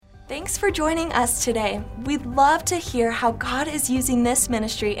Thanks for joining us today. We'd love to hear how God is using this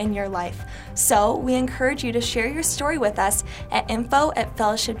ministry in your life. So we encourage you to share your story with us at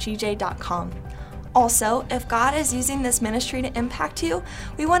info@fellowshipgj.com. Also, if God is using this ministry to impact you,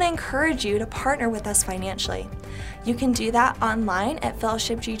 we want to encourage you to partner with us financially. You can do that online at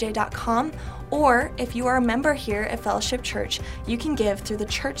fellowshipgj.com, or if you are a member here at Fellowship Church, you can give through the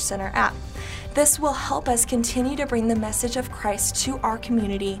Church Center app. This will help us continue to bring the message of Christ to our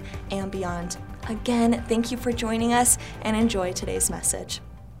community and beyond. Again, thank you for joining us and enjoy today's message.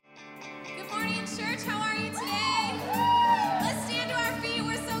 Good morning, church. How are you today? Let's stand to our feet.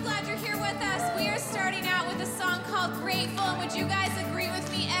 We're so glad you're here with us. We are starting out with a song called Grateful. And would you guys agree with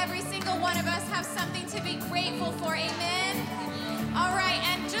me? Every single one of us have something to be grateful for. Amen? All right,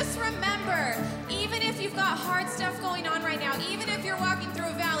 and just remember, even if you've got hard stuff going on right now, even if you're walking through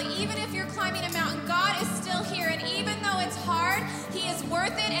a valley, even if you're climbing a mountain, God is still here. And even though it's hard, He is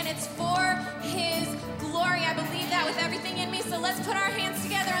worth it, and it's for His glory. I believe that with everything in me. So let's put our hands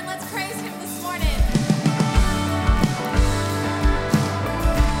together and let's praise Him this morning.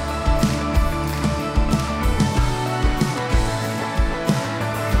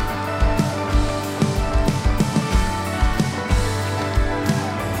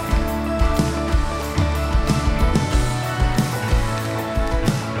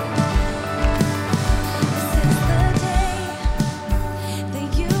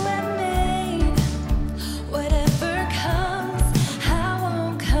 Whatever comes, I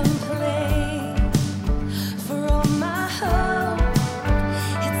won't complain.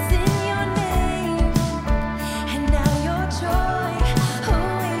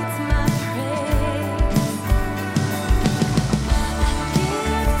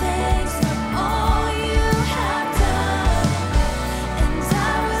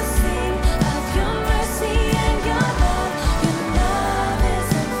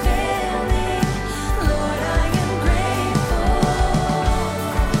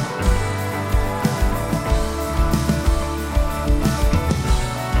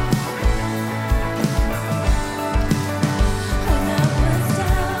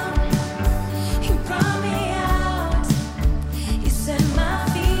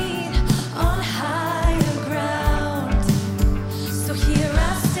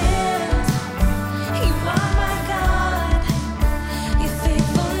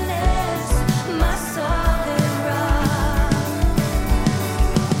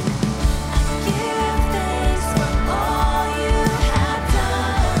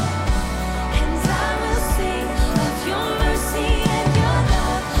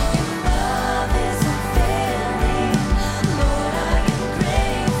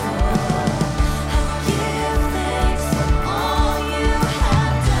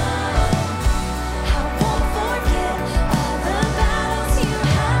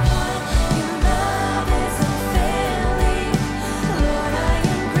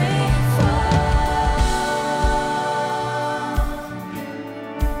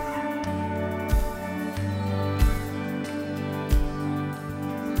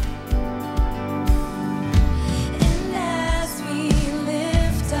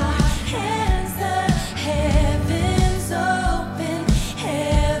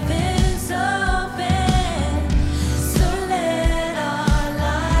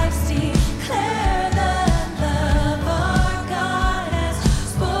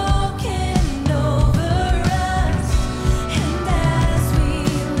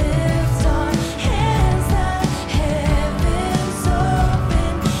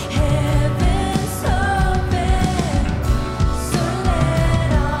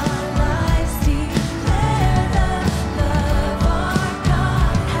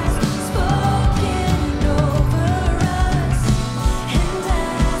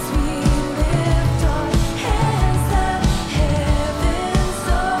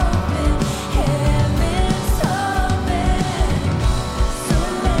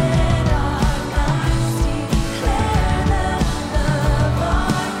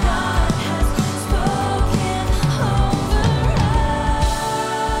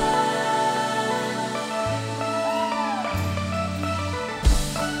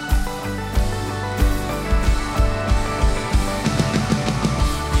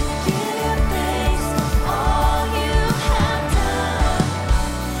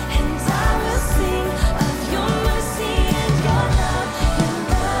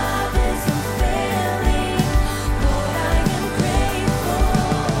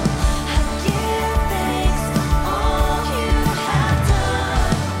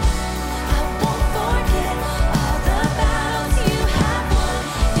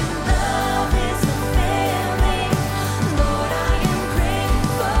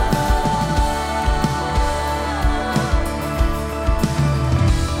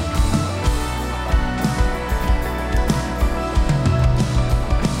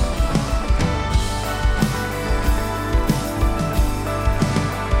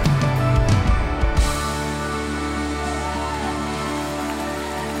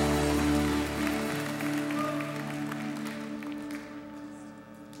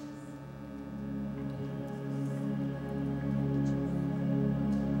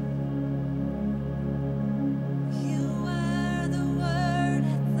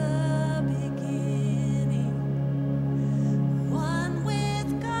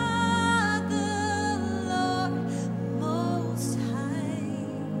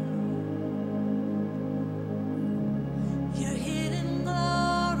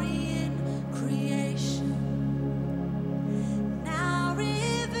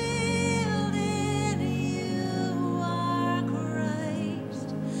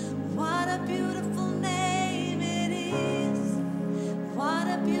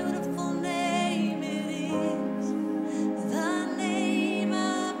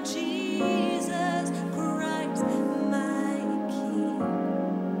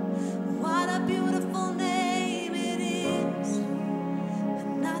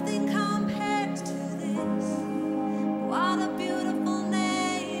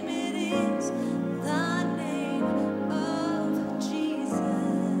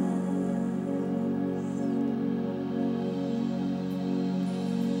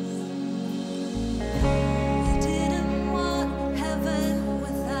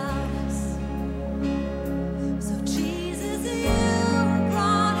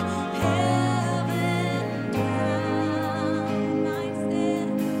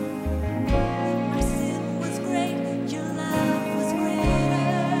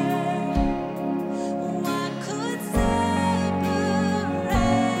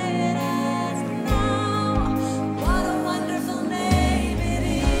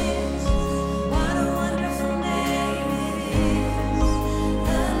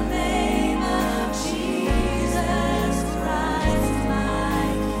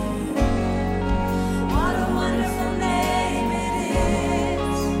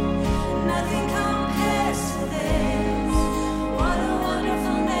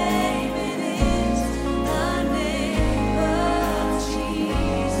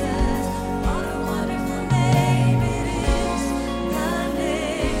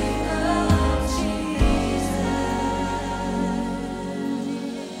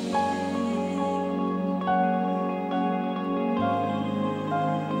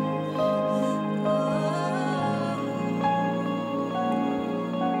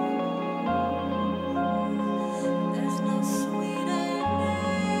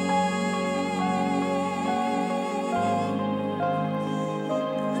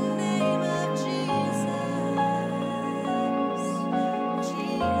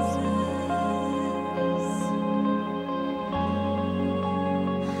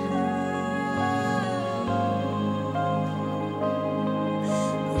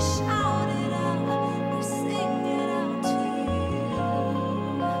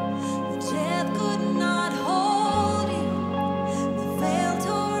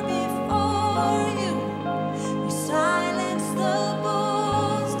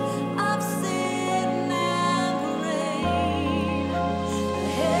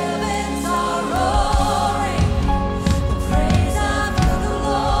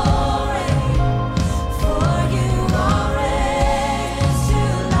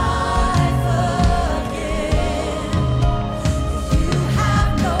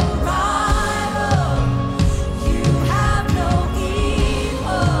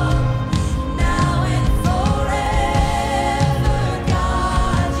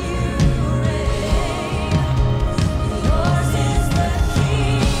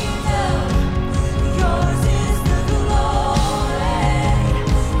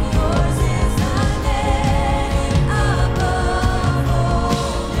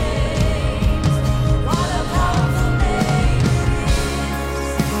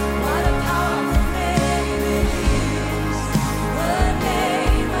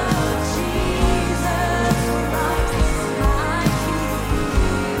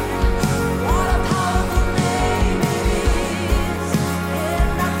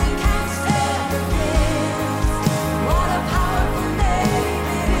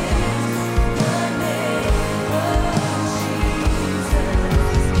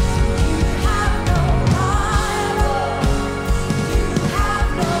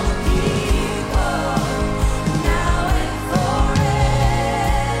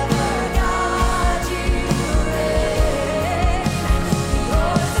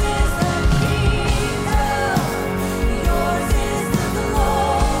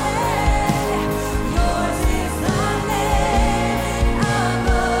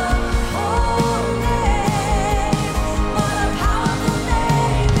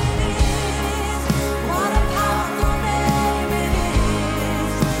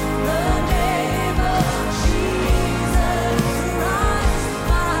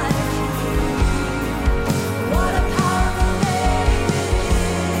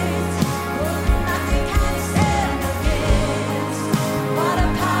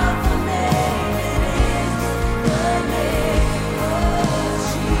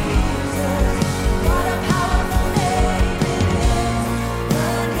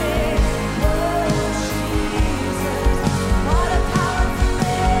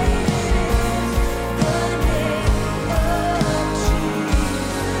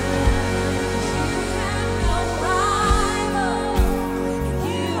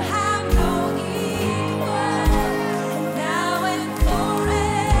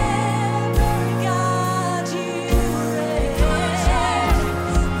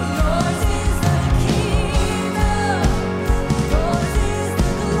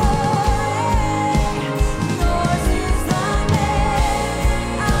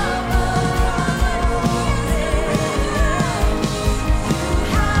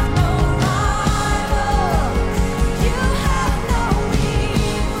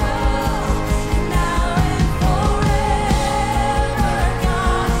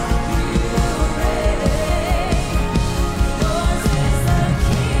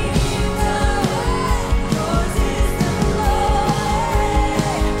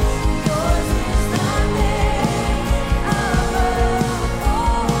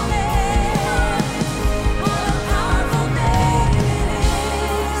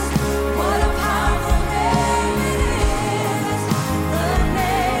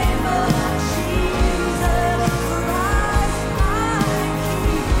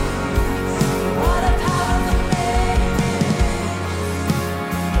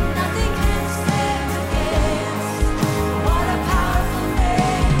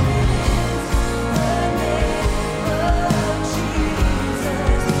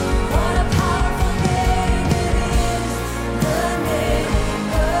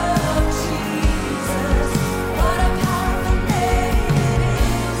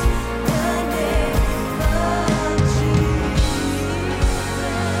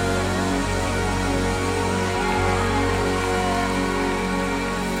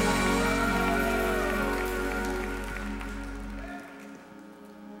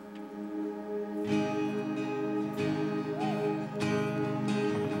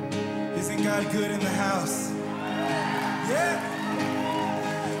 Anybody good in the house? Yeah.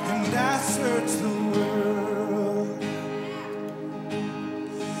 And I searched the world,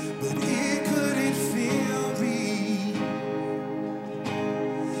 but it couldn't fill me.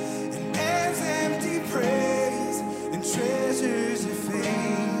 And as empty praise and treasures that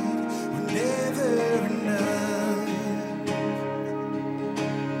fade were never enough,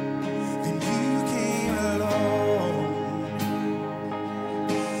 then you came along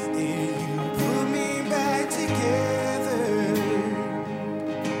and you put me back together.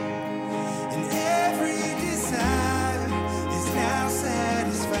 And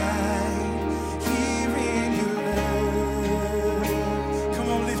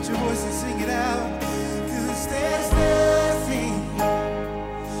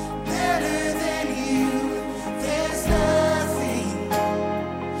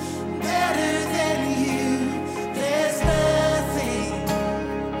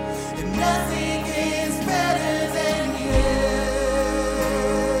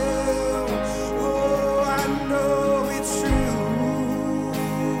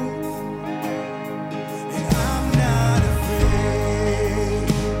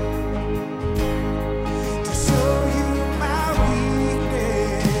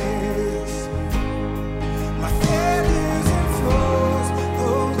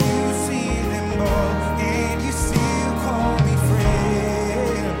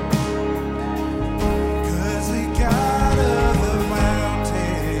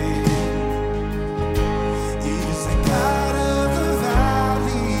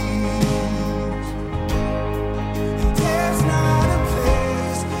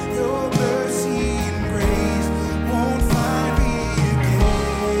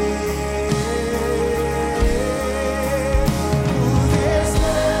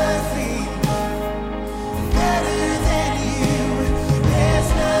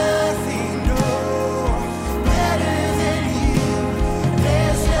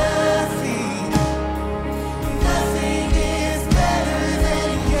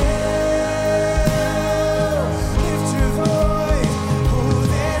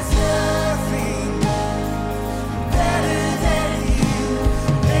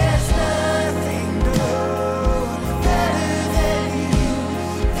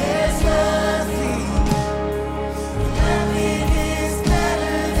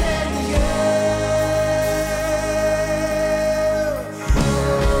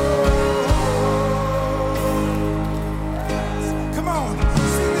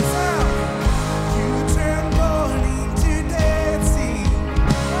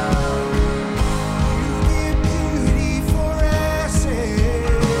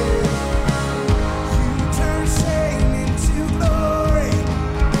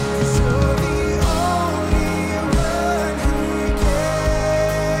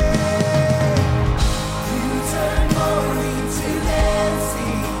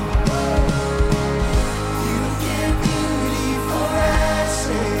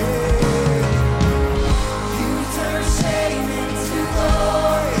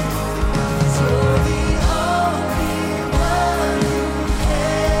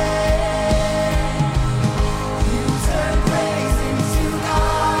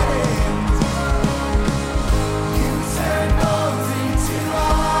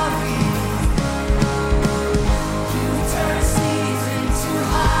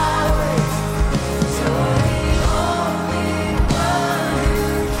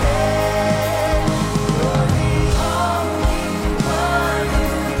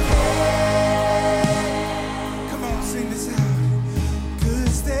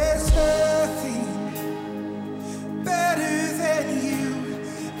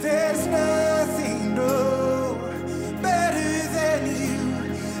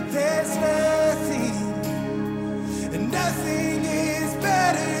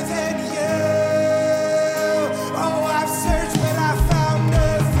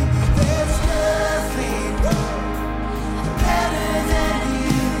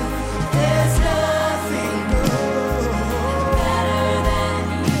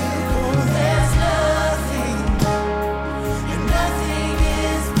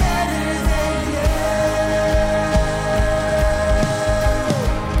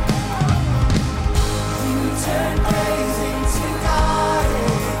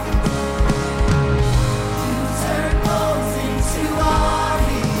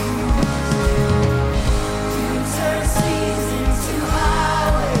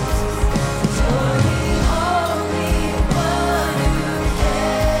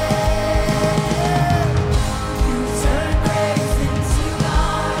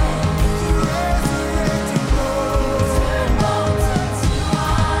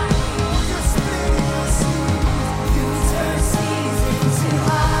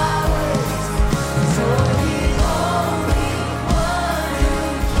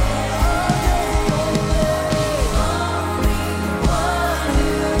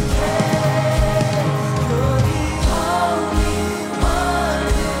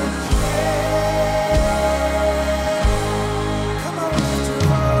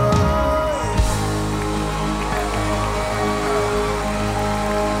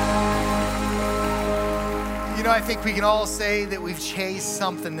think we can all say that we've chased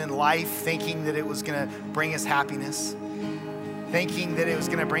something in life thinking that it was going to bring us happiness, thinking that it was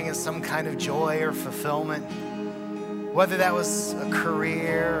going to bring us some kind of joy or fulfillment, whether that was a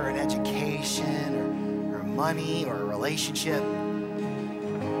career or an education or money or a relationship.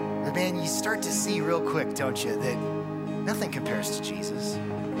 But man, you start to see real quick, don't you, that nothing compares to Jesus.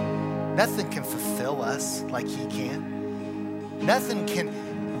 Nothing can fulfill us like he can. Nothing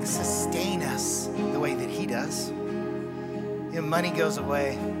can sustain us the way that he does. You know, money goes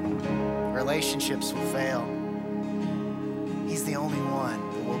away. Relationships will fail. He's the only one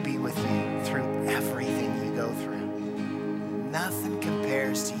that will be with you through everything you go through. Nothing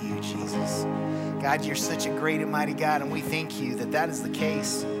compares to you, Jesus. God, you're such a great and mighty God, and we thank you that that is the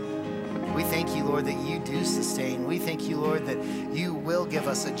case. We thank you, Lord, that you do sustain. We thank you, Lord, that you will give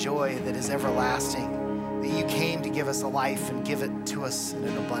us a joy that is everlasting, that you came to give us a life and give it to us in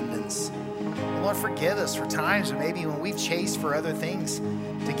an abundance. And Lord, forgive us for times maybe when we've chased for other things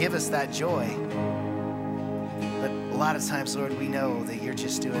to give us that joy. But a lot of times, Lord, we know that you're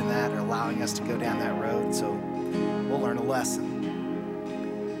just doing that or allowing us to go down that road, so we'll learn a lesson.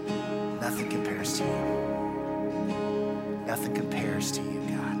 Nothing compares to you. Nothing compares to you,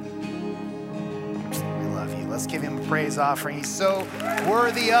 God. We love you. Let's give him a praise offering. He's so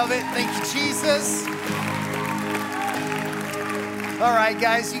worthy of it. Thank you, Jesus. All right,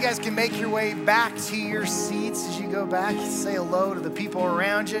 guys, you guys can make your way back to your seats as you go back. Say hello to the people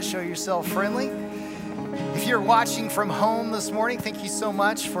around you. Show yourself friendly. If you're watching from home this morning, thank you so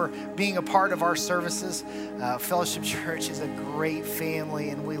much for being a part of our services. Fellowship Church is a great family,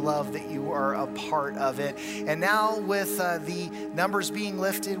 and we love that you are a part of it. And now with the numbers being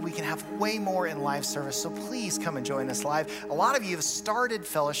lifted, we can have way more in live service, so please come and join us live. A lot of you have started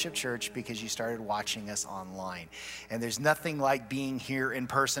Fellowship Church because you started watching us online. And there's nothing like being here in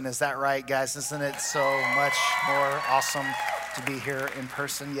person. Is that right, guys? Isn't it so much more awesome to be here in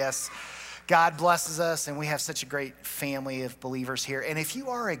person? Yes. God blesses us, and we have such a great family of believers here. And if you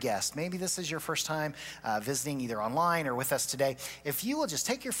are a guest, maybe this is your first time visiting either online or with us today, if you will just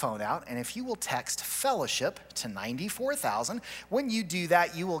take your phone out, and if you will text fellowship to 94,000, when you do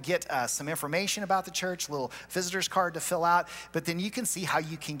that, you will get some information about the church, a little visitor's card to fill out, but then you can see how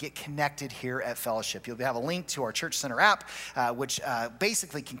you can get connected here at Fellowship. You'll have a link to our Church Center app, which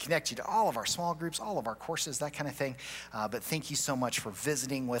basically can connect you to all of our small groups, all of our courses, that kind of thing. But thank you so much for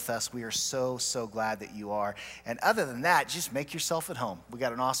visiting with us. We are so glad that you are. And other than that, just make yourself at home. We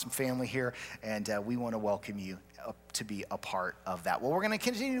got an awesome family here, and we want to welcome you to be a part of that. Well, we're going to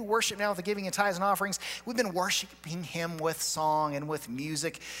continue to worship now with the giving of tithes and offerings. We've been worshiping him with song and with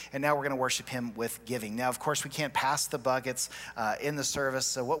music, and now we're going to worship him with giving. Now, of course, we can't pass the buckets in the service,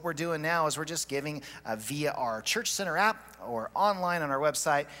 so what we're doing now is we're just giving via our Church Center app or online on our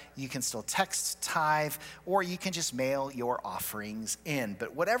website. You can still text tithe, or you can just mail your offerings in.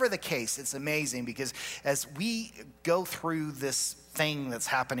 But whatever the case, it's amazing because as we go through this thing that's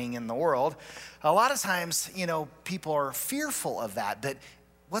happening in the world, a lot of times, you know, people are fearful of that. But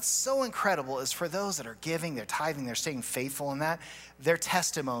what's so incredible is for those that are giving, they're tithing, they're staying faithful in that, their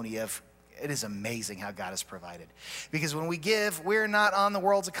testimony of it is amazing how God has provided. Because when we give, we're not on the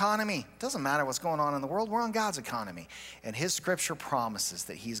world's economy. It doesn't matter what's going on in the world, we're on God's economy. And his scripture promises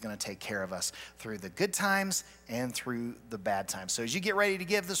that he's going to take care of us through the good times and through the bad times. So as you get ready to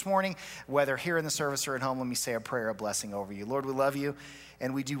give this morning, whether here in the service or at home, let me say a prayer of blessing over you. Lord, we love you,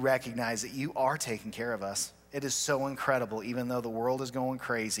 and we do recognize that you are taking care of us. It is so incredible, even though the world is going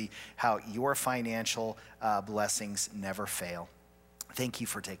crazy, how your financial blessings never fail. Thank you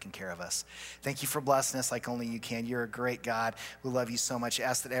for taking care of us. Thank you for blessing us like only you can. You're a great God. We love you so much. I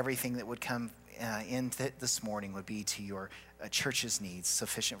ask that everything that would come in this morning would be to your church's needs,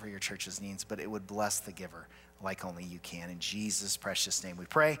 sufficient for your church's needs, but it would bless the giver like only you can. In Jesus' precious name we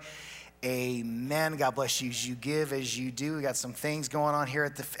pray. Amen. God bless you as you give, as you do. We got some things going on here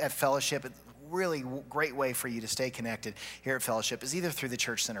at Fellowship. Really great way for you to stay connected here at Fellowship is either through the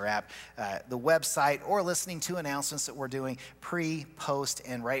Church Center app, the website, or listening to announcements that we're doing pre, post,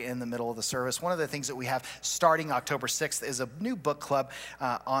 and right in the middle of the service. One of the things that we have starting October 6th is a new book club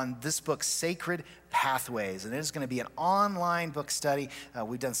on this book, Sacred Pathways, and it is going to be an online book study.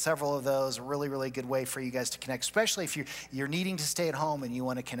 We've done several of those. A really good way for you guys to connect, especially if you're needing to stay at home and you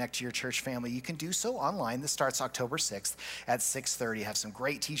want to connect to your church family. You can do so online. This starts October 6th at 6:30. Have some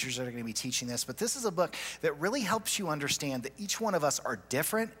great teachers that are going to be teaching this, but this is a book that really helps you understand that each one of us are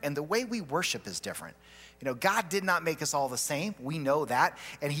different and the way we worship is different. You know, God did not make us all the same. We know that.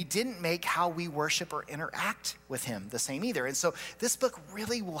 And he didn't make how we worship or interact with him the same either. And so this book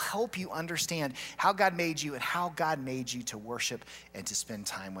really will help you understand how God made you and how God made you to worship and to spend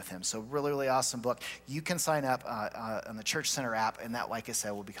time with him. So really, really awesome book. You can sign up on the Church Center app, and that, like I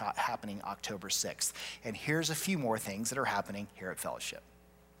said, will be happening October 6th. And here's a few more things that are happening here at Fellowship.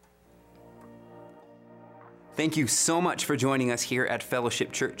 Thank you so much for joining us here at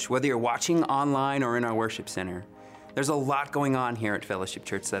Fellowship Church, whether you're watching online or in our worship center. There's a lot going on here at Fellowship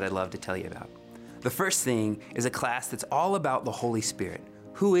Church that I'd love to tell you about. The first thing is a class that's all about the Holy Spirit.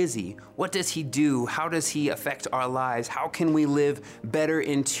 Who is he? What does he do? How does he affect our lives? How can we live better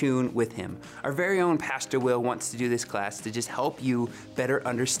in tune with him? Our very own Pastor Will wants to do this class to just help you better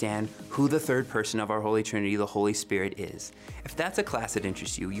understand who the third person of our Holy Trinity, the Holy Spirit, is. If that's a class that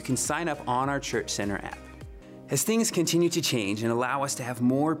interests you, you can sign up on our Church Center app. As things continue to change and allow us to have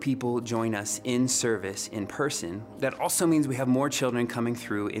more people join us in service in person, that also means we have more children coming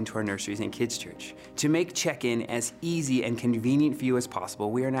through into our nurseries and kids' church. To make check-in as easy and convenient for you as possible,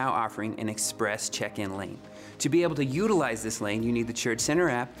 we are now offering an express check-in lane. To be able to utilize this lane, you need the Church Center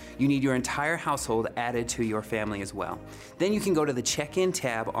app, you need your entire household added to your family as well. Then you can go to the check-in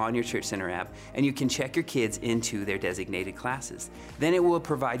tab on your Church Center app, and you can check your kids into their designated classes. Then it will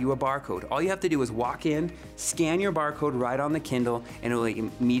provide you a barcode. All you have to do is walk in, scan your barcode right on the Kindle, and it will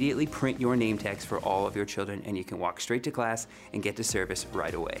immediately print your name tags for all of your children, and you can walk straight to class and get to service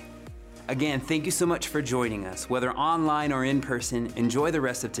right away. Again, thank you so much for joining us. Whether online or in person, enjoy the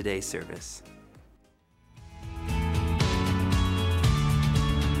rest of today's service.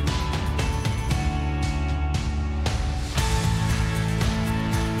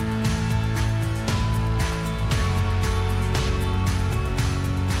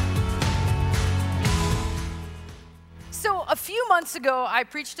 A few months ago, I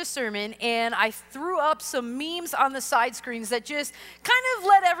preached a sermon and I threw up some memes on the side screens that just kind of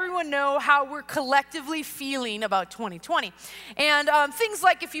let everyone know how we're collectively feeling about 2020. And things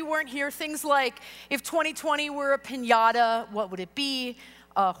like, if you weren't here, things like, if 2020 were a piñata, what would it be?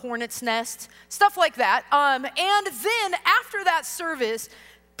 A hornet's nest, stuff like that. And then after that service,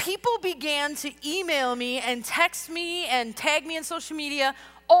 people began to email me and text me and tag me in social media,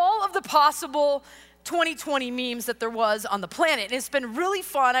 all of the possible 2020 memes that there was on the planet. And it's been really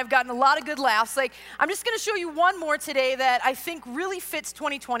fun. I've gotten a lot of good laughs. I'm just going to show you one more today that I think really fits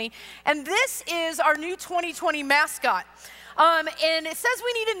 2020. And this is our new 2020 mascot. And it says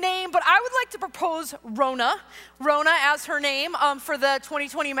we need a name, but I would like to propose Rona as her name for the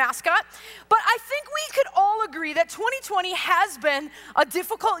 2020 mascot. But I think we could all agree that 2020 has been a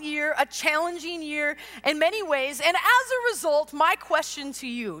difficult year, a challenging year in many ways. And as a result, my question to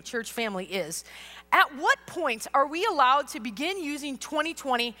you, church family, is, at what point are we allowed to begin using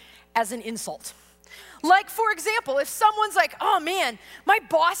 2020 as an insult? Like, for example, if someone's like, oh man, my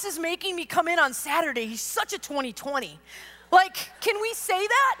boss is making me come in on Saturday, he's such a 2020. Like, can we say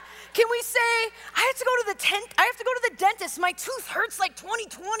that? Can we say, I have to go to the dentist, my tooth hurts like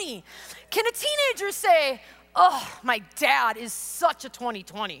 2020? Can a teenager say, oh, my dad is such a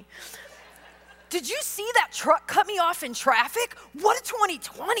 2020? Did you see that truck cut me off in traffic? What a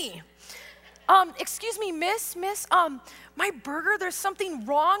 2020. Excuse me, miss, my burger, there's something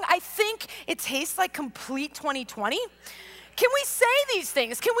wrong. I think it tastes like complete 2020. Can we say these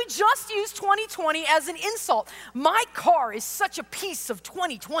things? Can we just use 2020 as an insult? My car is such a piece of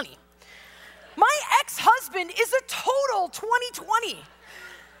 2020. My ex-husband is a total 2020.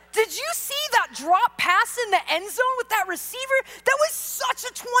 Did you see that drop pass in the end zone with that receiver? That was such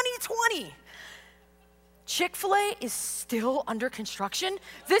a 2020. Chick-fil-A is still under construction.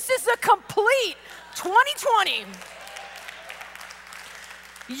 This is a complete 2020.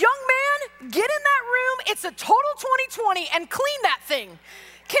 Young man, get in that room. It's a total 2020 and clean that thing.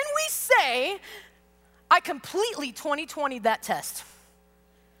 Can we say, I completely 2020 that test?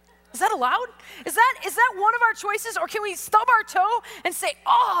 Is that allowed? Is that one of our choices? Or can we stub our toe and say,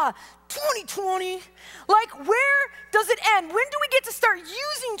 2020? Like, where does it end? When do we get to start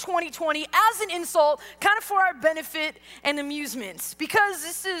using 2020 as an insult, kind of for our benefit and amusement? Because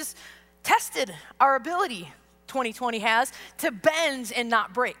this has tested our ability, 2020 has, to bend and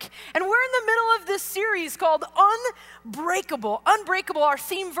not break. And we're in the middle of this series called Unbreakable. Unbreakable, our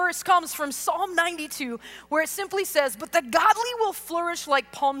theme verse comes from Psalm 92, where it simply says, but the godly will flourish like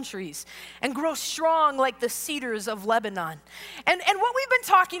palm trees and grow strong like the cedars of Lebanon. And what we've been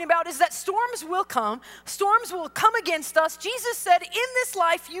talking about is that storms will come against us. Jesus said, in this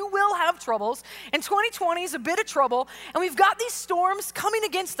life you will have troubles, and 2020 is a bit of trouble, and we've got these storms coming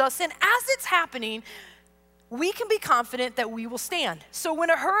against us, and as it's happening, we can be confident that we will stand. So when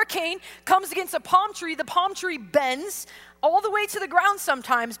a hurricane comes against a palm tree, the palm tree bends all the way to the ground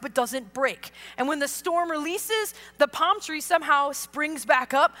sometimes, but doesn't break. And when the storm releases, the palm tree somehow springs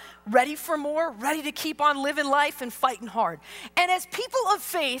back up, ready for more, ready to keep on living life and fighting hard. And as people of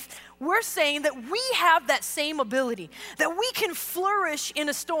faith, we're saying that we have that same ability, that we can flourish in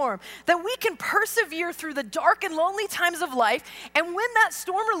a storm, that we can persevere through the dark and lonely times of life, and when that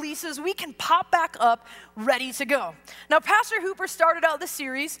storm releases, we can pop back up ready to go. Now, Pastor Hooper started out the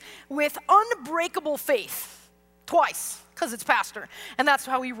series with unbreakable faith. Twice, because it's pastor, and that's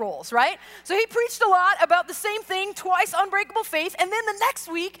how he rolls, right? So he preached a lot about the same thing, twice, unbreakable faith, and then the next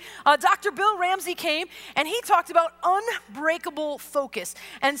week, Dr. Bill Ramsey came, and he talked about unbreakable focus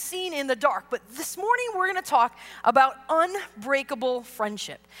and seeing in the dark. But this morning, we're going to talk about unbreakable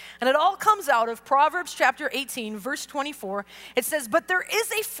friendship. And it all comes out of Proverbs chapter 18, verse 24. It says, "But there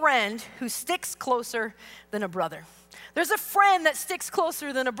is a friend who sticks closer than a brother." There's a friend that sticks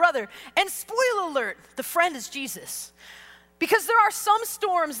closer than a brother. And spoiler alert, the friend is Jesus. Because there are some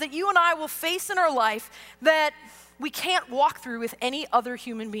storms that you and I will face in our life that we can't walk through with any other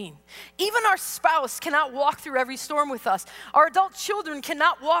human being. Even our spouse cannot walk through every storm with us. Our adult children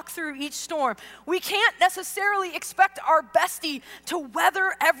cannot walk through each storm. We can't necessarily expect our bestie to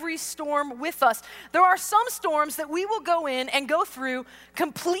weather every storm with us. There are some storms that we will go in and go through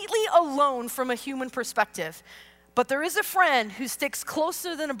completely alone from a human perspective. But there is a friend who sticks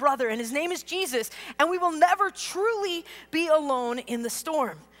closer than a brother, and his name is Jesus, and we will never truly be alone in the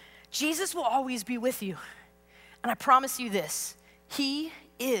storm. Jesus will always be with you. And I promise you this, he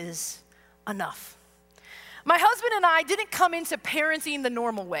is enough. My husband and I didn't come into parenting the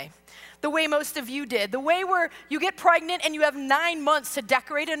normal way, the way most of you did, the way where you get pregnant and you have 9 months to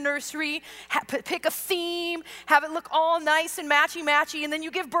decorate a nursery, pick a theme, have it look all nice and matchy-matchy, and then you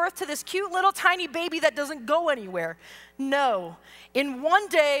give birth to this cute little tiny baby that doesn't go anywhere. No. In one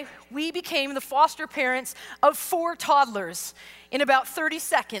day, we became the foster parents of 4 toddlers in about 30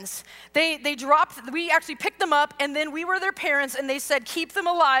 seconds. We actually picked them up, and then we were their parents, and they said, keep them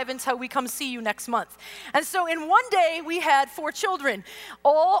alive until we come see you next month. And so in one day, we had 4 children,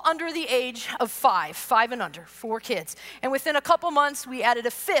 all under the age of 5 and under, 4 kids. And within a couple months, we added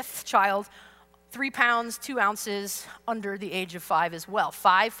a 5th child, 3 pounds, 2 ounces, under the age of 5 as well.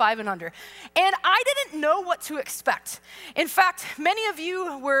 5 and under. And I didn't know what to expect. In fact, many of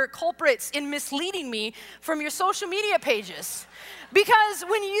you were culprits in misleading me from your social media pages. Because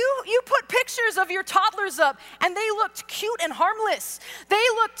when you put pictures of your toddlers up and they looked cute and harmless, they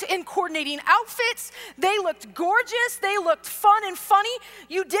looked in coordinating outfits, they looked gorgeous, they looked fun and funny,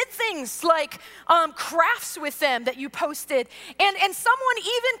 you did things like crafts with them that you posted, and someone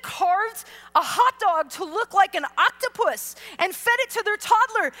even carved a hot dog to look like an octopus and fed it to their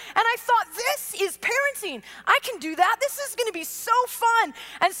toddler. And I thought, this is parenting. I can do that. This is going to be so fun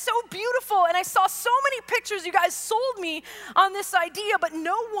and so beautiful. And I saw so many pictures. You guys sold me on this idea, but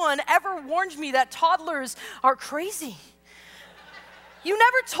no one ever warned me that toddlers are crazy. You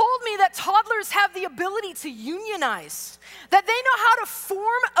never told me that toddlers have the ability to unionize, that they know how to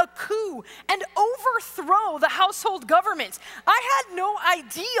form a coup and overthrow the household government. I had no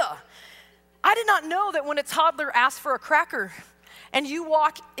idea. I did not know that when a toddler asks for a cracker and you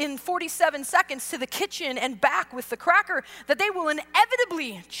walk in 47 seconds to the kitchen and back with the cracker, that they will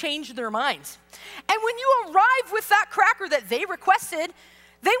inevitably change their minds. And when you arrive with that cracker that they requested,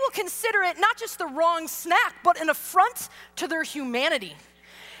 they will consider it not just the wrong snack, but an affront to their humanity.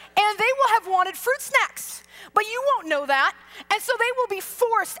 And they will have wanted fruit snacks, but you won't know that. And so they will be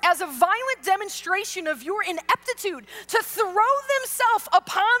forced, as a violent demonstration of your ineptitude, to throw themselves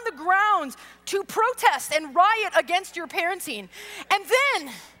upon the ground to protest and riot against your parenting. And then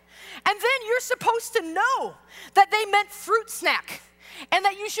you're supposed to know that they meant fruit snack and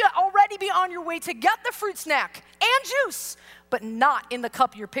that you should already be on your way to get the fruit snack and juice, but not in the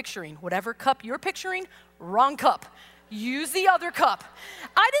cup you're picturing. Whatever cup you're picturing, wrong cup. Use the other cup.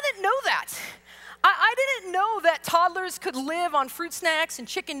 I didn't know that. I didn't know that toddlers could live on fruit snacks and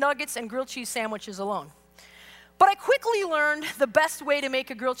chicken nuggets and grilled cheese sandwiches alone. But I quickly learned the best way to make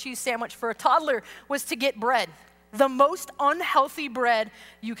a grilled cheese sandwich for a toddler was to get bread. The most unhealthy bread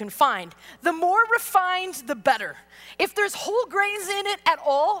you can find. The more refined, the better. If there's whole grains in it at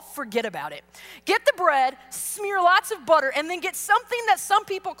all, forget about it. Get the bread, smear lots of butter, and then get something that some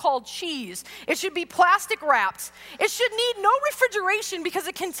people call cheese. It should be plastic wrapped. It should need no refrigeration because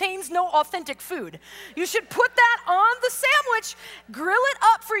it contains no authentic food. You should put that on the sandwich, grill it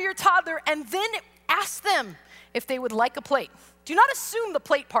up for your toddler, and then ask them if they would like a plate. Do not assume the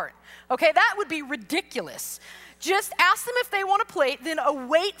plate part, okay? That would be ridiculous. Just ask them if they want a plate, then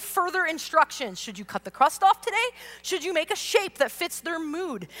await further instructions. Should you cut the crust off today? Should you make a shape that fits their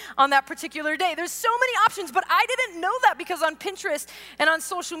mood on that particular day? There's so many options, but I didn't know that because on Pinterest and on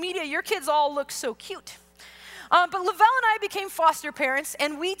social media, your kids all look so cute. But Lavelle and I became foster parents,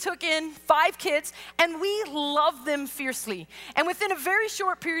 and we took in 5 kids, and we loved them fiercely. And within a very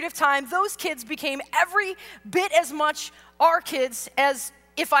short period of time, those kids became every bit as much our kids as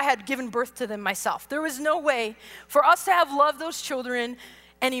if I had given birth to them myself. There was no way for us to have loved those children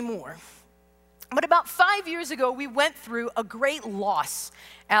anymore. But about 5 years ago, we went through a great loss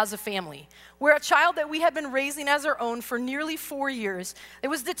as a family, where a child that we had been raising as our own for nearly 4 years, it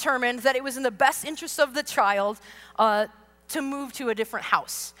was determined that it was in the best interest of the child to move to a different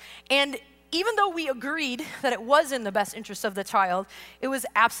house. And even though we agreed that it was in the best interest of the child, it was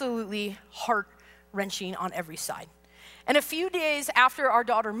absolutely heart-wrenching on every side. And a few days after our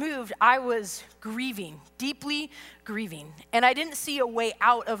daughter moved, I was grieving, deeply grieving, and I didn't see a way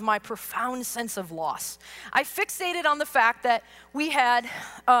out of my profound sense of loss. I fixated on the fact that we had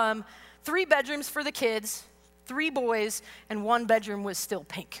 3 bedrooms for the kids, 3 boys, and 1 bedroom was still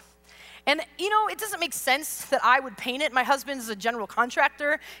pink. And it doesn't make sense that I would paint it. My husband's a general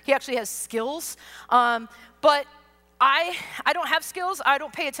contractor. He actually has skills, but I don't have skills. I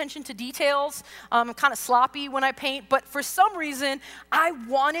don't pay attention to details. I'm kind of sloppy when I paint, but for some reason,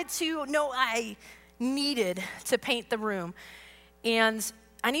 I needed to paint the room, and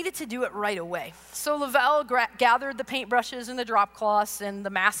I needed to do it right away. So Lavelle gathered the paintbrushes and the drop cloths and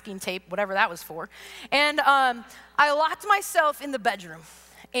the masking tape, whatever that was for, and I locked myself in the bedroom,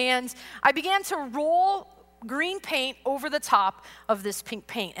 and I began to roll green paint over the top of this pink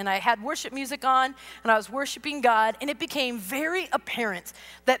paint. And I had worship music on, and I was worshiping God, and it became very apparent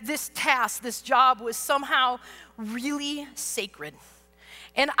that this task, this job, was somehow really sacred.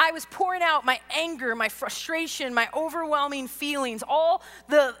 And I was pouring out my anger, my frustration, my overwhelming feelings, all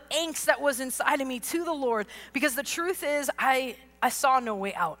the angst that was inside of me to the Lord, because the truth is, I saw no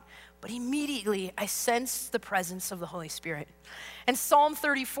way out. But immediately, I sensed the presence of the Holy Spirit. And Psalm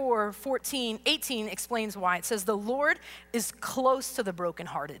 34, 18 explains why. It says, "The Lord is close to the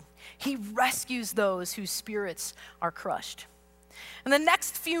brokenhearted. He rescues those whose spirits are crushed." And the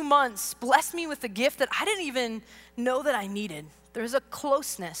next few months blessed me with a gift that I didn't even know that I needed. There's a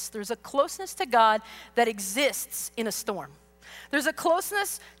closeness to God that exists in a storm. There's a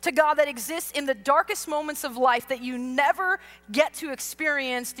closeness to God that exists in the darkest moments of life that you never get to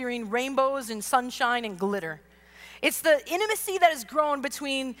experience during rainbows and sunshine and glitter. It's the intimacy that has grown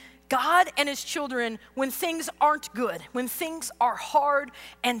between God and his children when things aren't good, when things are hard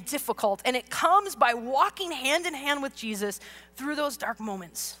and difficult. And it comes by walking hand in hand with Jesus through those dark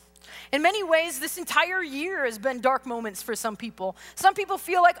moments. In many ways, this entire year has been dark moments for some people. Some people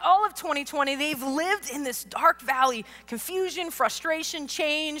feel like all of 2020, they've lived in this dark valley, confusion, frustration,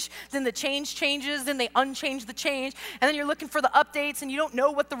 change, then the change changes, then they unchange the change, and then you're looking for the updates and you don't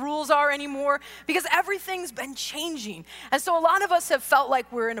know what the rules are anymore because everything's been changing. And so a lot of us have felt like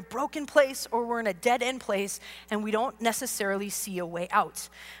we're in a broken place or we're in a dead-end place and we don't necessarily see a way out.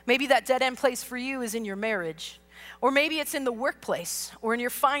 Maybe that dead-end place for you is in your marriage. Or maybe it's in the workplace, or in your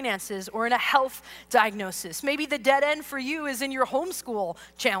finances, or in a health diagnosis. Maybe the dead end for you is in your homeschool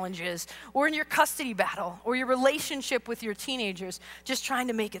challenges, or in your custody battle, or your relationship with your teenagers, just trying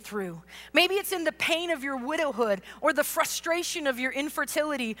to make it through. Maybe it's in the pain of your widowhood, or the frustration of your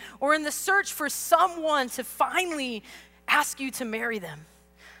infertility, or in the search for someone to finally ask you to marry them.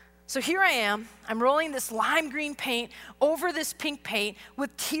 So here I am, I'm rolling this lime green paint over this pink paint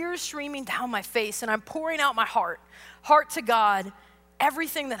with tears streaming down my face, and I'm pouring out my heart to God,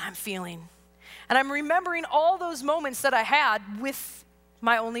 everything that I'm feeling. And I'm remembering all those moments that I had with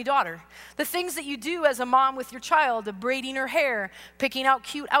my only daughter. The things that you do as a mom with your child, braiding her hair, picking out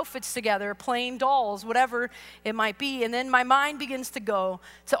cute outfits together, playing dolls, whatever it might be. And then my mind begins to go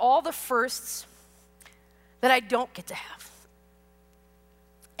to all the firsts that I don't get to have.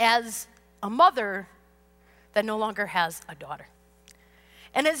 As a mother that no longer has a daughter.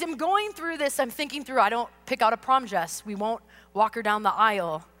 And as I'm going through this, I'm thinking through, I don't pick out a prom dress. We won't walk her down the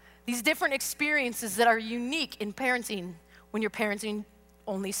aisle. These different experiences that are unique in parenting when you're parenting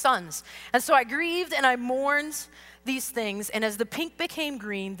only sons. And so I grieved and I mourned these things. And as the pink became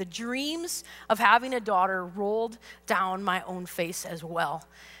green, the dreams of having a daughter rolled down my own face as well.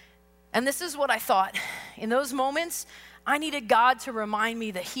 And this is what I thought. In those moments, I needed God to remind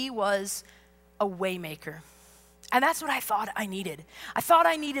me that he was a way maker. And that's what I thought I needed. I thought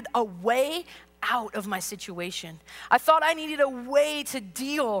I needed a way out of my situation. I thought I needed a way to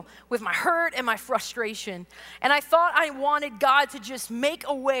deal with my hurt and my frustration. And I thought I wanted God to just make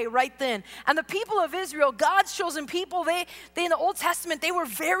a way right then. And the people of Israel, God's chosen people, they in the Old Testament, they were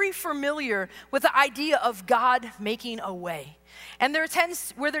very familiar with the idea of God making a way. And there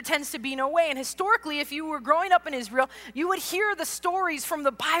tends to be no way. And historically, if you were growing up in Israel, you would hear the stories from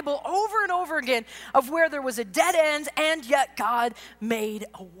the Bible over and over again of where there was a dead end and yet God made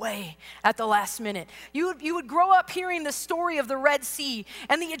a way at the last minute. You would grow up hearing the story of the Red Sea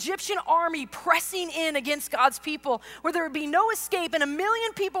and the Egyptian army pressing in against God's people where there would be no escape and 1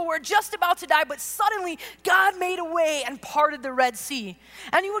 million people were just about to die, but suddenly God made a way and parted the Red Sea.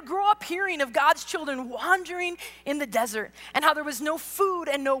 And you would grow up hearing of God's children wandering in the desert and how there was no food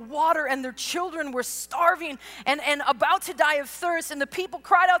and no water, and their children were starving and about to die of thirst, and the people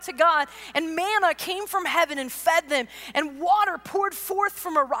cried out to God, and manna came from heaven and fed them, and water poured forth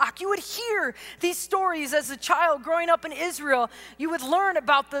from a rock. You would hear these stories as a child growing up in Israel. You would learn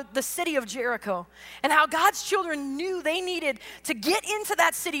about the city of Jericho and how God's children knew they needed to get into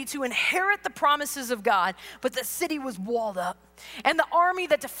that city to inherit the promises of God, but the city was walled up. And the army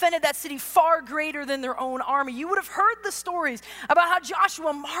that defended that city far greater than their own army. You would have heard the stories about how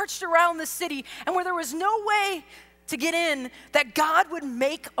Joshua marched around the city and where there was no way to get in, that God would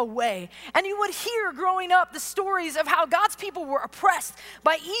make a way. And you would hear growing up the stories of how God's people were oppressed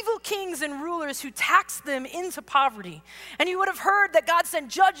by evil kings and rulers who taxed them into poverty. And you would have heard that God sent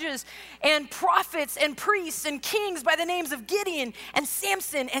judges and prophets and priests and kings by the names of Gideon and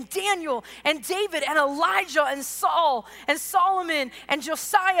Samson and Daniel and David and Elijah and Saul and Solomon and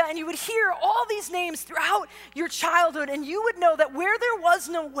Josiah. And you would hear all these names throughout your childhood, and you would know that where there was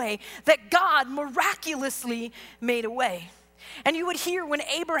no way, that God miraculously made a way. And you would hear when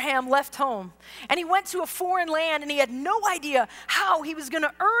Abraham left home and he went to a foreign land and he had no idea how he was going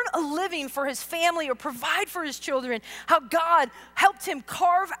to earn a living for his family or provide for his children, how God helped him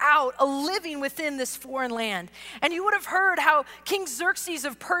carve out a living within this foreign land. And you would have heard how King Xerxes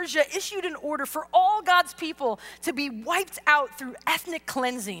of Persia issued an order for all God's people to be wiped out through ethnic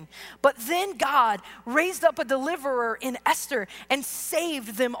cleansing. But then God raised up a deliverer in Esther and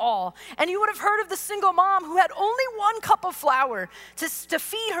saved them all. And you would have heard of the single mom who had only 1 cup of flour to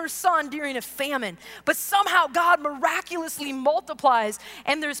feed her son during a famine. But somehow God miraculously multiplies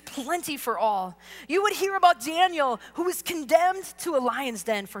and there's plenty for all. You would hear about Daniel, who was condemned to a lion's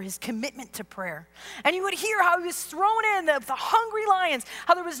den for his commitment to prayer. And you would hear how he was thrown in the hungry lions,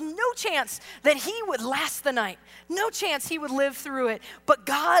 how there was no chance that he would last the night, no chance he would live through it. But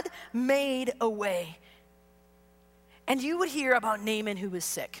God made a way. And you would hear about Naaman, who was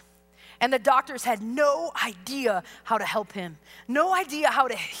sick. And the doctors had no idea how to help him, no idea how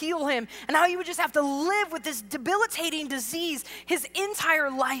to heal him, and how he would just have to live with this debilitating disease his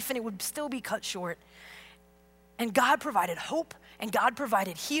entire life, and it would still be cut short. And God provided hope, and God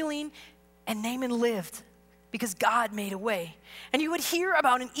provided healing, and Naaman lived because God made a way. And you would hear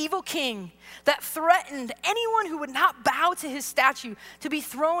about an evil king that threatened anyone who would not bow to his statue to be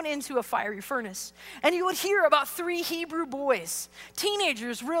thrown into a fiery furnace. And you would hear about 3 Hebrew boys,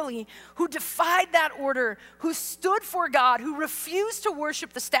 teenagers really, who defied that order, who stood for God, who refused to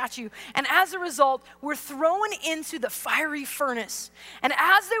worship the statue, and as a result were thrown into the fiery furnace. And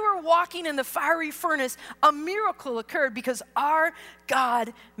as they were walking in the fiery furnace, a miracle occurred because our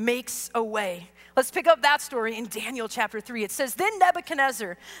God makes a way. Let's pick up that story in Daniel chapter 3. It says, "Then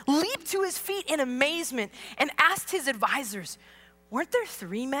Nebuchadnezzar leaped to his feet in amazement and asked his advisors, 'Weren't there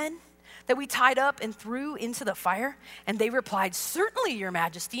 3 men that we tied up and threw into the fire?' And they replied, 'Certainly, your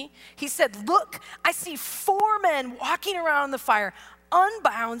majesty.' He said, 'Look, I see 4 men walking around in the fire,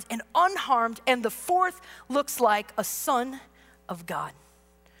 unbound and unharmed, and the 4th looks like a son of God.'"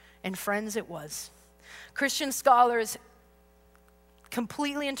 And friends, it was. Christian scholars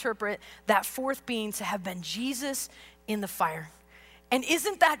completely interpret that 4th being to have been Jesus in the fire. And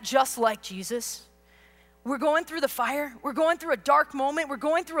isn't that just like Jesus? We're going through the fire. We're going through a dark moment. We're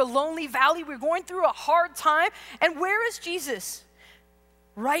going through a lonely valley. We're going through a hard time. And where is Jesus?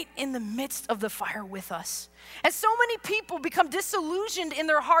 Right in the midst of the fire with us. And so many people become disillusioned in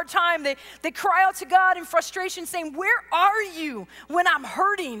their hard time. They cry out to God in frustration saying, "Where are you when I'm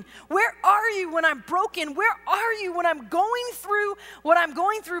hurting? Where are you when I'm broken? Where are you when I'm going through what I'm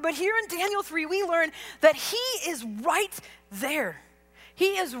going through?" But here in Daniel 3, we learn that he is right there.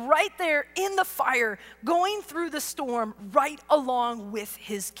 He is right there in the fire, going through the storm right along with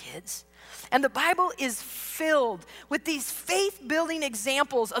his kids. And the Bible is filled with these faith-building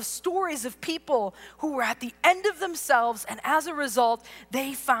examples of stories of people who were at the end of themselves, and as a result,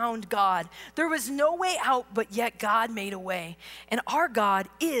 they found God. There was no way out, but yet God made a way. And our God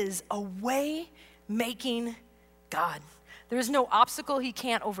is a way-making God. There is no obstacle he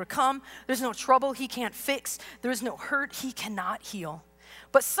can't overcome. There's no trouble he can't fix. There is no hurt he cannot heal.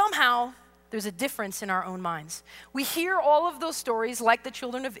 But somehow, there's a difference in our own minds. We hear all of those stories like the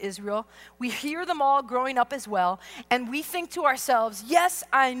children of Israel. We hear them all growing up as well. And we think to ourselves, yes,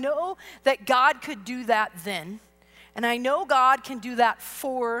 I know that God could do that then. And I know God can do that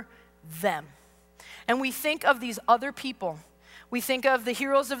for them. And we think of these other people. We think of the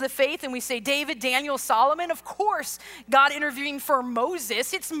heroes of the faith and we say, David, Daniel, Solomon. Of course, God intervened for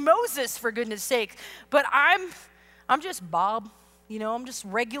Moses. It's Moses, for goodness sake. But I'm just Bob. You know, I'm just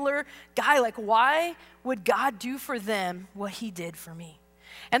regular guy. Like, why would God do for them what he did for me?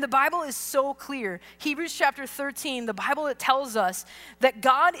 And the Bible is so clear. Hebrews chapter 13, the Bible, it tells us that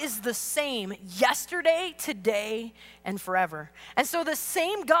God is the same yesterday, today, and forever. And so the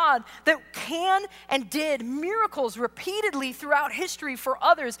same God that can and did miracles repeatedly throughout history for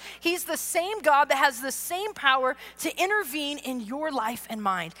others, he's the same God that has the same power to intervene in your life and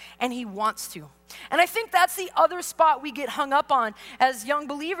mine, and he wants to. And I think that's the other spot we get hung up on as young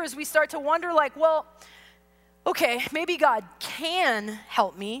believers. We start to wonder like, well, okay, maybe God can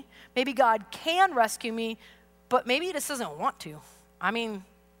help me. Maybe God can rescue me, but maybe he just doesn't want to. I mean,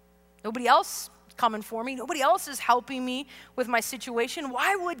 nobody else is coming for me. Nobody else is helping me with my situation.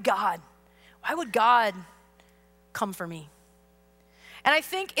 Why would God come for me? And I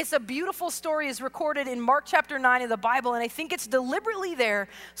think it's a beautiful story is recorded in Mark chapter 9 of the Bible, and I think it's deliberately there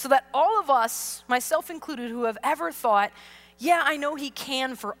so that all of us, myself included, who have ever thought, yeah, I know he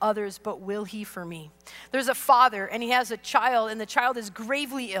can for others, but will he for me? There's a father, and he has a child, and the child is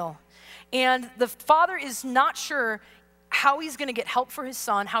gravely ill. And the father is not sure how he's going to get help for his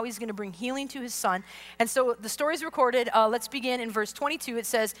son, how he's going to bring healing to his son. And so the story is recorded. Let's begin in verse 22. It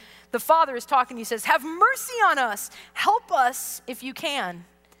says, the father is talking. He says, have mercy on us. Help us if you can.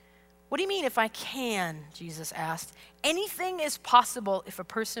 What do you mean if I can? Jesus asked. Anything is possible if a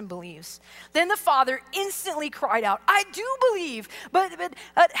person believes. Then the father instantly cried out, I do believe, but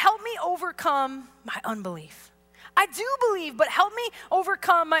help me overcome my unbelief. I do believe, but help me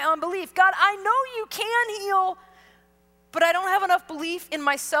overcome my unbelief. God, I know you can heal, but I don't have enough belief in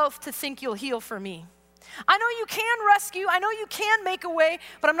myself to think you'll heal for me. I know you can rescue. I know you can make a way,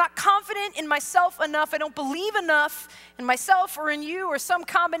 but I'm not confident in myself enough. I don't believe enough in myself or in you or some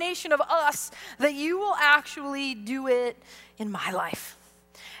combination of us that you will actually do it in my life.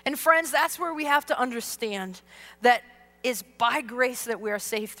 And friends, that's where we have to understand that it's by grace that we are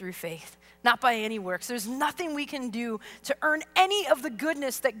saved through faith, not by any works. There's nothing we can do to earn any of the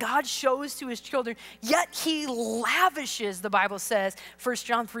goodness that God shows to his children, yet he lavishes, the Bible says, 1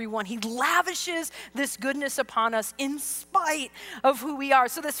 John 3:1, he lavishes this goodness upon us in spite of who we are.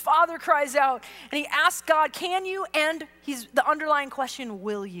 So this father cries out and he asks God, can you? And the underlying question,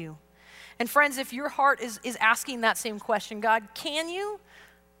 will you? And friends, if your heart is asking that same question, God, can you?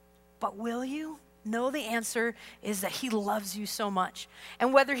 But will you? No, the answer is that he loves you so much.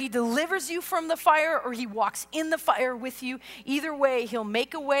 And whether he delivers you from the fire or he walks in the fire with you, either way, he'll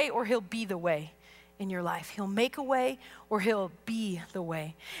make a way or he'll be the way in your life. He'll make a way or he'll be the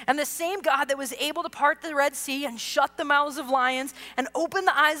way. And the same God that was able to part the Red Sea and shut the mouths of lions and open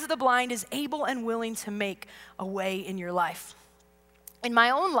the eyes of the blind is able and willing to make a way in your life. In my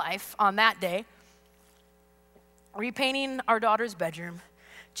own life, on that day, repainting our daughter's bedroom,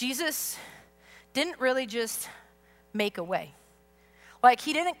 Jesus didn't really just make a way. Like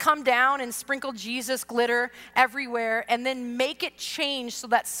he didn't come down and sprinkle Jesus glitter everywhere and then make it change so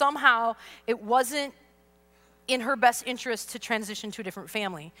that somehow it wasn't in her best interest to transition to a different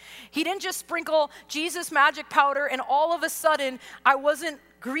family. He didn't just sprinkle Jesus magic powder and all of a sudden I wasn't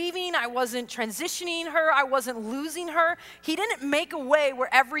grieving, I wasn't transitioning her, I wasn't losing her. He didn't make a way where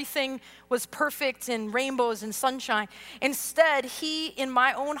everything was perfect and rainbows and sunshine. Instead, he, in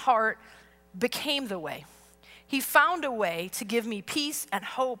my own heart, became the way. He found a way to give me peace and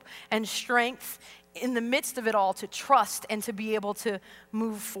hope and strength in the midst of it all to trust and to be able to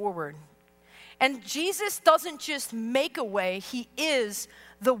move forward. And Jesus doesn't just make a way, he is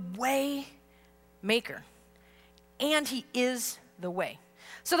the way maker. And he is the way.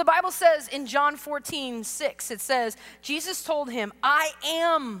 So the Bible says in John 14:6, it says, Jesus told him, I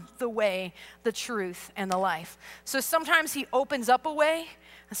am the way, the truth, and the life. So sometimes he opens up a way,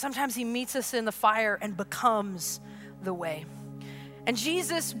 and sometimes he meets us in the fire and becomes the way. And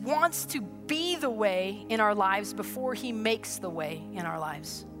Jesus wants to be the way in our lives before he makes the way in our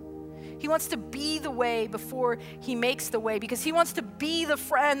lives. He wants to be the way before he makes the way, because he wants to be the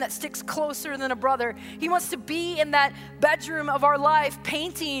friend that sticks closer than a brother. He wants to be in that bedroom of our life,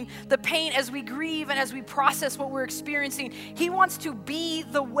 painting the paint as we grieve and as we process what we're experiencing. He wants to be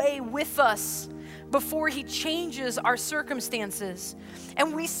the way with us before he changes our circumstances.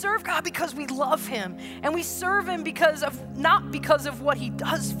 And we serve God because we love him. And we serve him not because of what he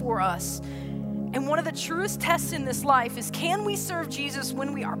does for us. And one of the truest tests in this life is, can we serve Jesus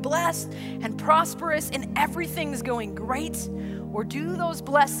when we are blessed and prosperous and everything's going great? Or do those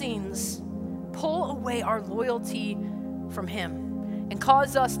blessings pull away our loyalty from him and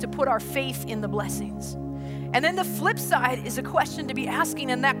cause us to put our faith in the blessings? And then the flip side is a question to be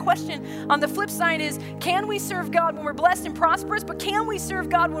asking. And that question on the flip side is, can we serve God when we're blessed and prosperous, but can we serve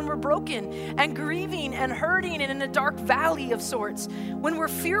God when we're broken and grieving and hurting and in a dark valley of sorts? When we're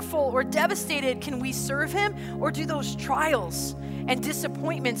fearful or devastated, can we serve him? Or do those trials and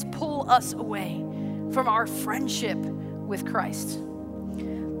disappointments pull us away from our friendship with Christ?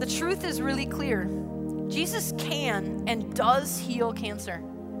 The truth is really clear. Jesus can and does heal cancer.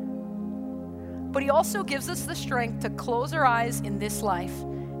 But he also gives us the strength to close our eyes in this life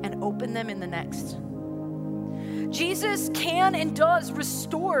and open them in the next. Jesus can and does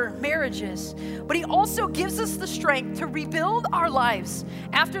restore marriages, but he also gives us the strength to rebuild our lives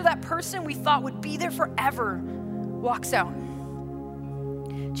after that person we thought would be there forever walks out.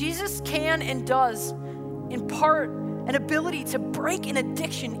 Jesus can and does impart an ability to break an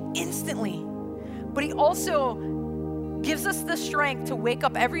addiction instantly, but he also gives us the strength to wake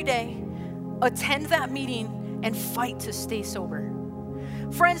up every day, attend that meeting, and fight to stay sober.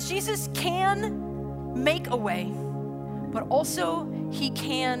 Friends, Jesus can make a way, but also he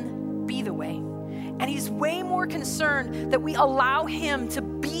can be the way. And he's way more concerned that we allow him to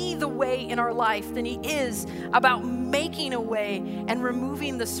be the way in our life than he is about making a way and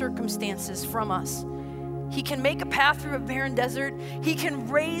removing the circumstances from us. He can make a path through a barren desert. He can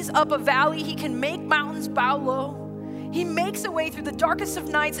raise up a valley. He can make mountains bow low. He makes a way through the darkest of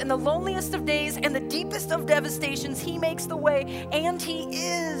nights and the loneliest of days and the deepest of devastations. He makes the way, and he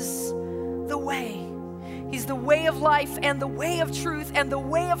is the way. He's the way of life and the way of truth and the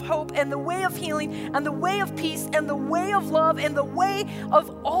way of hope and the way of healing and the way of peace and the way of love and the way of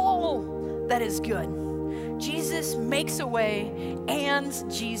all that is good. Jesus makes a way, and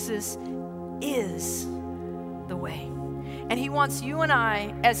Jesus is the way. And he wants you and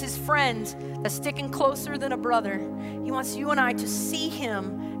I, as his friend that's sticking closer than a brother, he wants you and I to see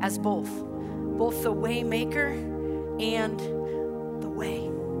him as both the way maker and the way.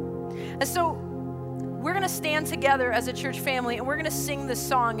 And so we're going to stand together as a church family, and we're going to sing this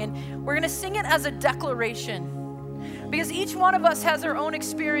song, and we're going to sing it as a declaration, because each one of us has our own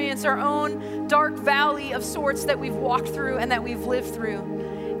experience, our own dark valley of sorts that we've walked through and that we've lived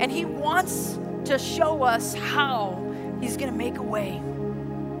through. And he wants to show us how he's going to make a way.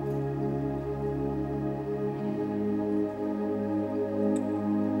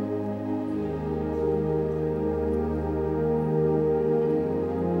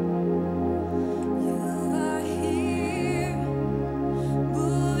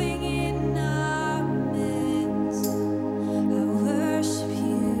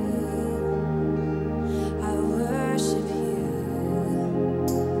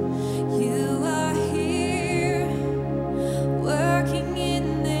 Working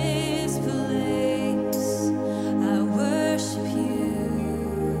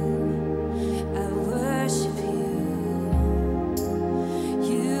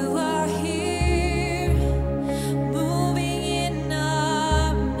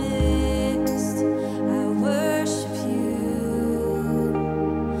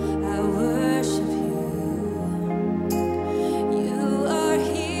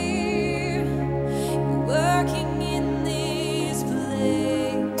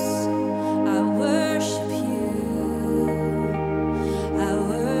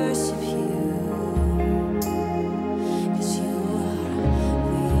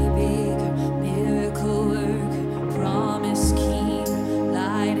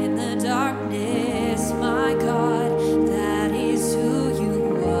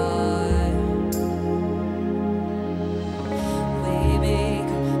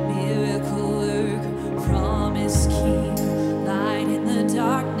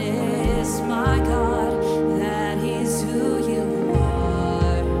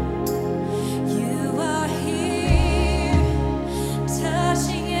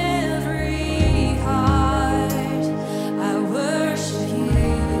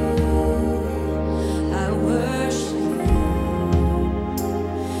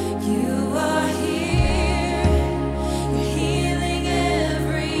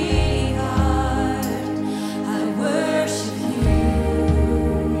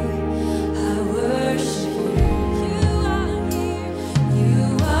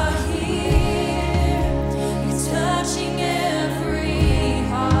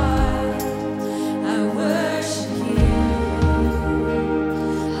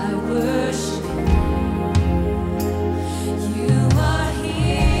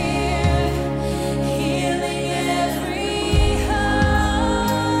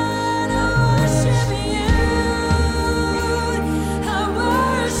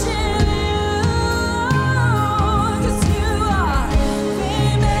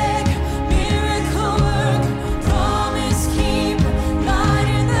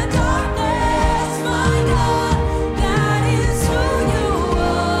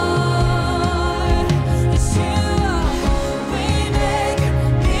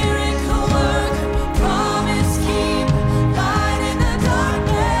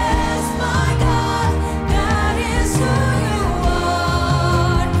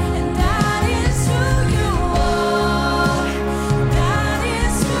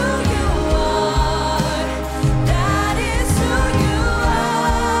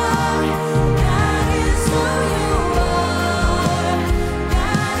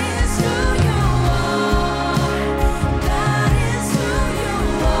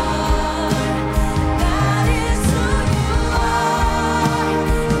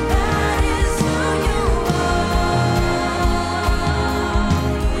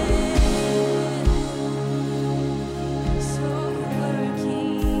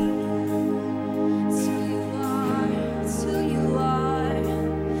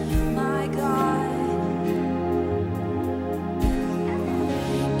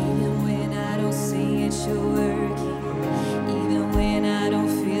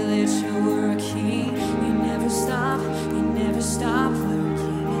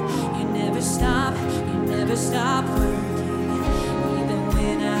never stop working. Even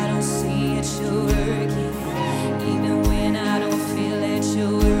when I don't see it, you're working. Even when I don't feel it,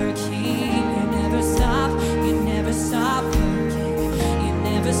 you're working. You never stop working. You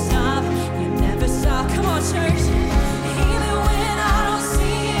never stop, you never stop. Come on, church. Even when I don't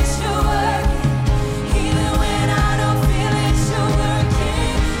see it, you're working. Even when I don't feel it, you're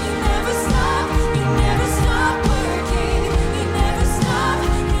working. You never stop working. You never stop working.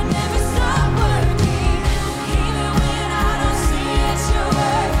 Even when I don't see it, you're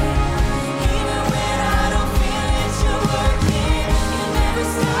working. Even when I don't feel it, you're working. You never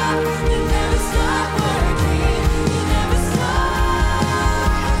stop working. You never stop.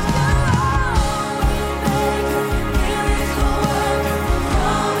 Miracle worker,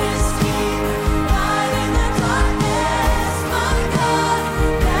 promise keeper, light in the darkness, my God,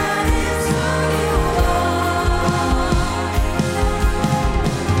 that is who you are.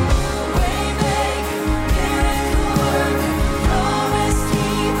 Waymaker, miracle worker, promise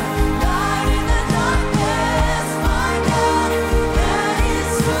keeper, light in the darkness, my God, that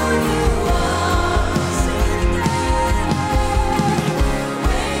is who you are. Sing it again.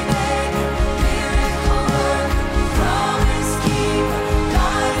 Waymaker, miracle worker, promise keeper,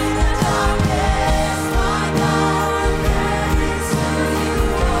 light in the darkness, my God, that is who you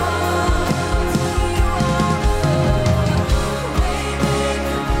are.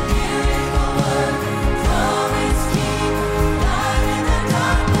 Waymaker, miracle worker, promise keeper, light in the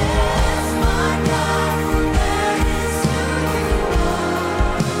darkness, my God, that is who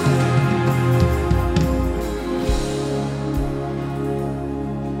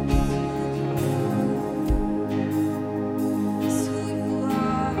It's who you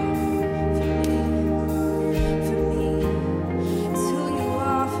are for me. It's who you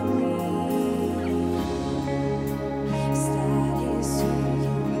are for me. Yes, that is who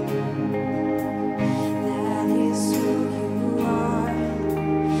you are. That is who you are.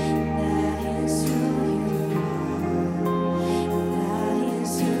 That is who you are.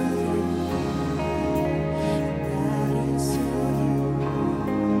 That is who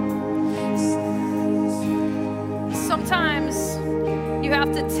you are. Sometimes you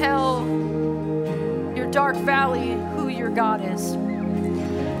have to tell your dark valley who your God is.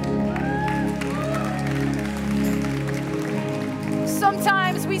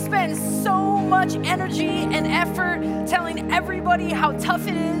 Sometimes we spend so much energy and effort telling everybody how tough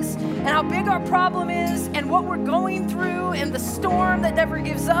it is and how big our problem is and what we're going through and the storm that never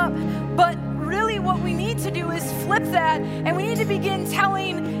gives up. But really what we need to do is flip that, and we need to begin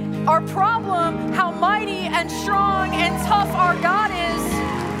telling our problem how mighty and strong and tough our God is,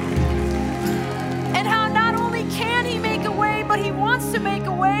 and how not only can he make a way, but he wants to make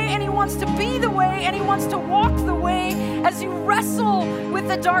a way, and he wants to be the way, and he wants to walk the way. As you wrestle with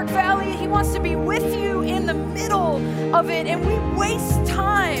the dark valley, he wants to be with you in the middle of it. And we waste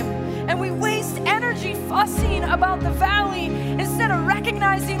time and we waste energy fussing about the valley instead of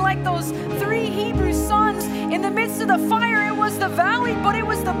recognizing, like those 3 Hebrew sons in the midst of the fire, it was the valley, but it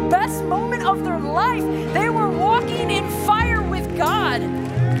was the best moment of their life. They were walking in fire with God.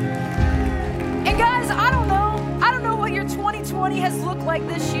 And guys, I don't know what your 2020 has looked like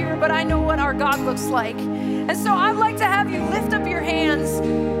this year, but I know what our God looks like. And so I'd like to have you lift up your hands.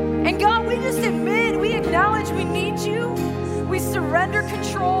 And God, we just we acknowledge we need you. We surrender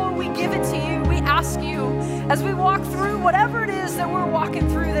control. We give it to you. We ask you, as we walk through whatever it is that we're walking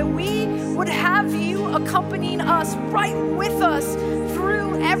through, that we would have you accompanying us, right with us,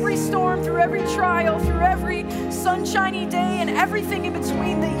 through every storm, through every trial, through every sunshiny day, and everything in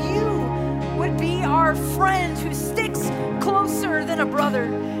between, that you would be our friend who sticks closer than a brother,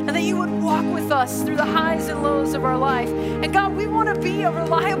 and that you would walk with us through the highs and lows of our life. And God, we want to be a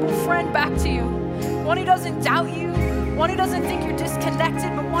reliable friend back to you, one who doesn't doubt you, one who doesn't think you're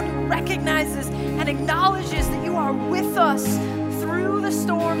disconnected, but one who recognizes and acknowledges that you are with us through the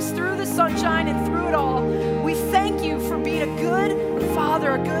storms, through the sunshine, and through it all. We thank you for being a good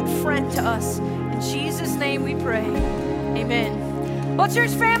father, a good friend to us. In Jesus' name we pray. Amen. Well,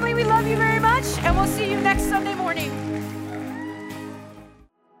 church family, we love you very much, and we'll see you next Sunday morning.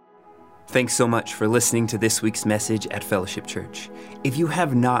 Thanks so much for listening to this week's message at Fellowship Church. If you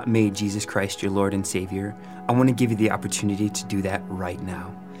have not made Jesus Christ your Lord and Savior, I want to give you the opportunity to do that right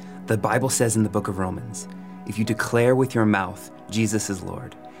now. The Bible says in the book of Romans, if you declare with your mouth Jesus is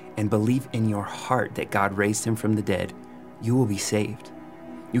Lord and believe in your heart that God raised him from the dead, you will be saved.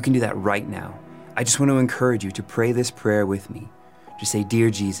 You can do that right now. I just want to encourage you to pray this prayer with me. Just say, Dear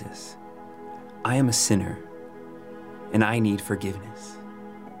Jesus, I am a sinner and I need forgiveness.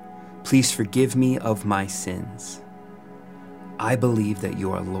 Please forgive me of my sins. I believe that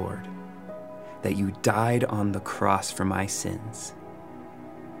you are Lord. that you died on the cross for my sins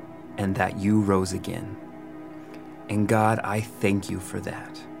and that you rose again. And God, I thank you for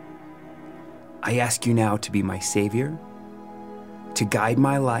that. I ask you now to be my Savior, to guide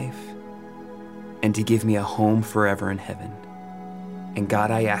my life, and to give me a home forever in heaven. And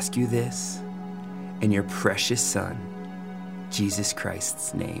God, I ask you this in your precious Son, Jesus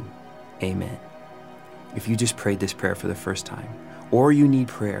Christ's name. Amen. If you just prayed this prayer for the first time, or you need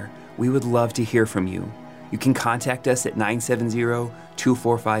prayer, we would love to hear from you. You can contact us at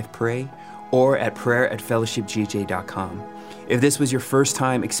 970-245-PRAY or at prayer@fellowshipgj.com. If this was your first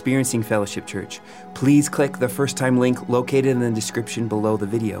time experiencing Fellowship Church, please click the first time link located in the description below the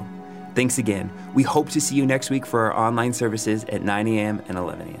video. Thanks again. We hope to see you next week for our online services at 9 a.m. and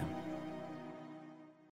 11 a.m.